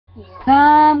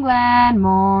Some glad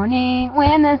morning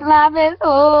when this life is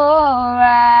o'er,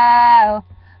 I'll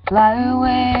fly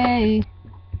away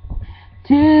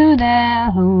to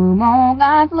their home on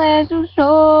God's celestial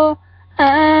shore.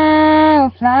 I'll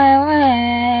fly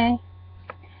away.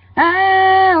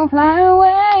 I'll fly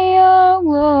away, oh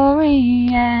glory,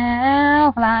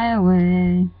 I'll fly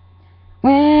away.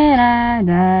 When I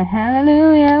die,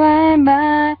 hallelujah, by and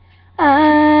by,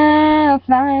 I'll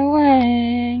fly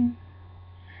away.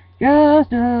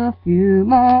 Just a few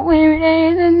more weary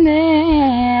days and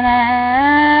then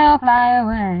I'll fly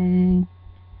away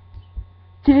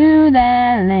to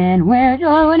that land where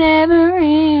joy will never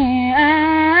end.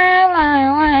 I'll fly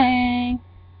away.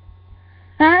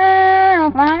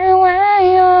 I'll fly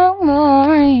away, oh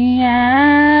glory,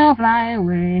 I'll fly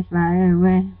away, fly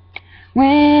away.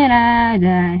 When I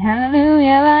die,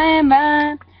 hallelujah, by and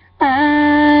by,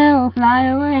 I'll fly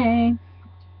away.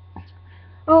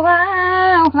 Oh,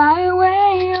 I'll fly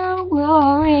away, oh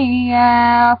glory,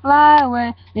 I'll fly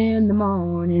away in the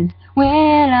morning.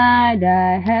 When I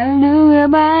die, hallelujah,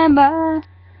 by and by,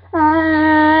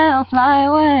 I'll fly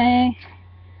away.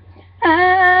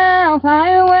 I'll fly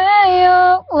away,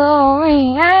 oh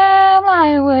glory, I'll fly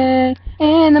away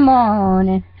in the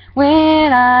morning.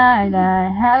 When I die,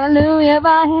 hallelujah,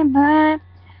 by and by,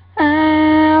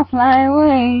 I'll fly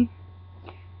away.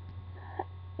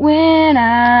 When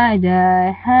I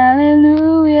die,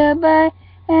 hallelujah, by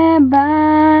and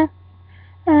by,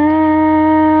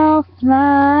 I'll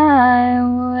fly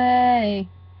away.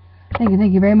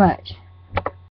 Thank you very much.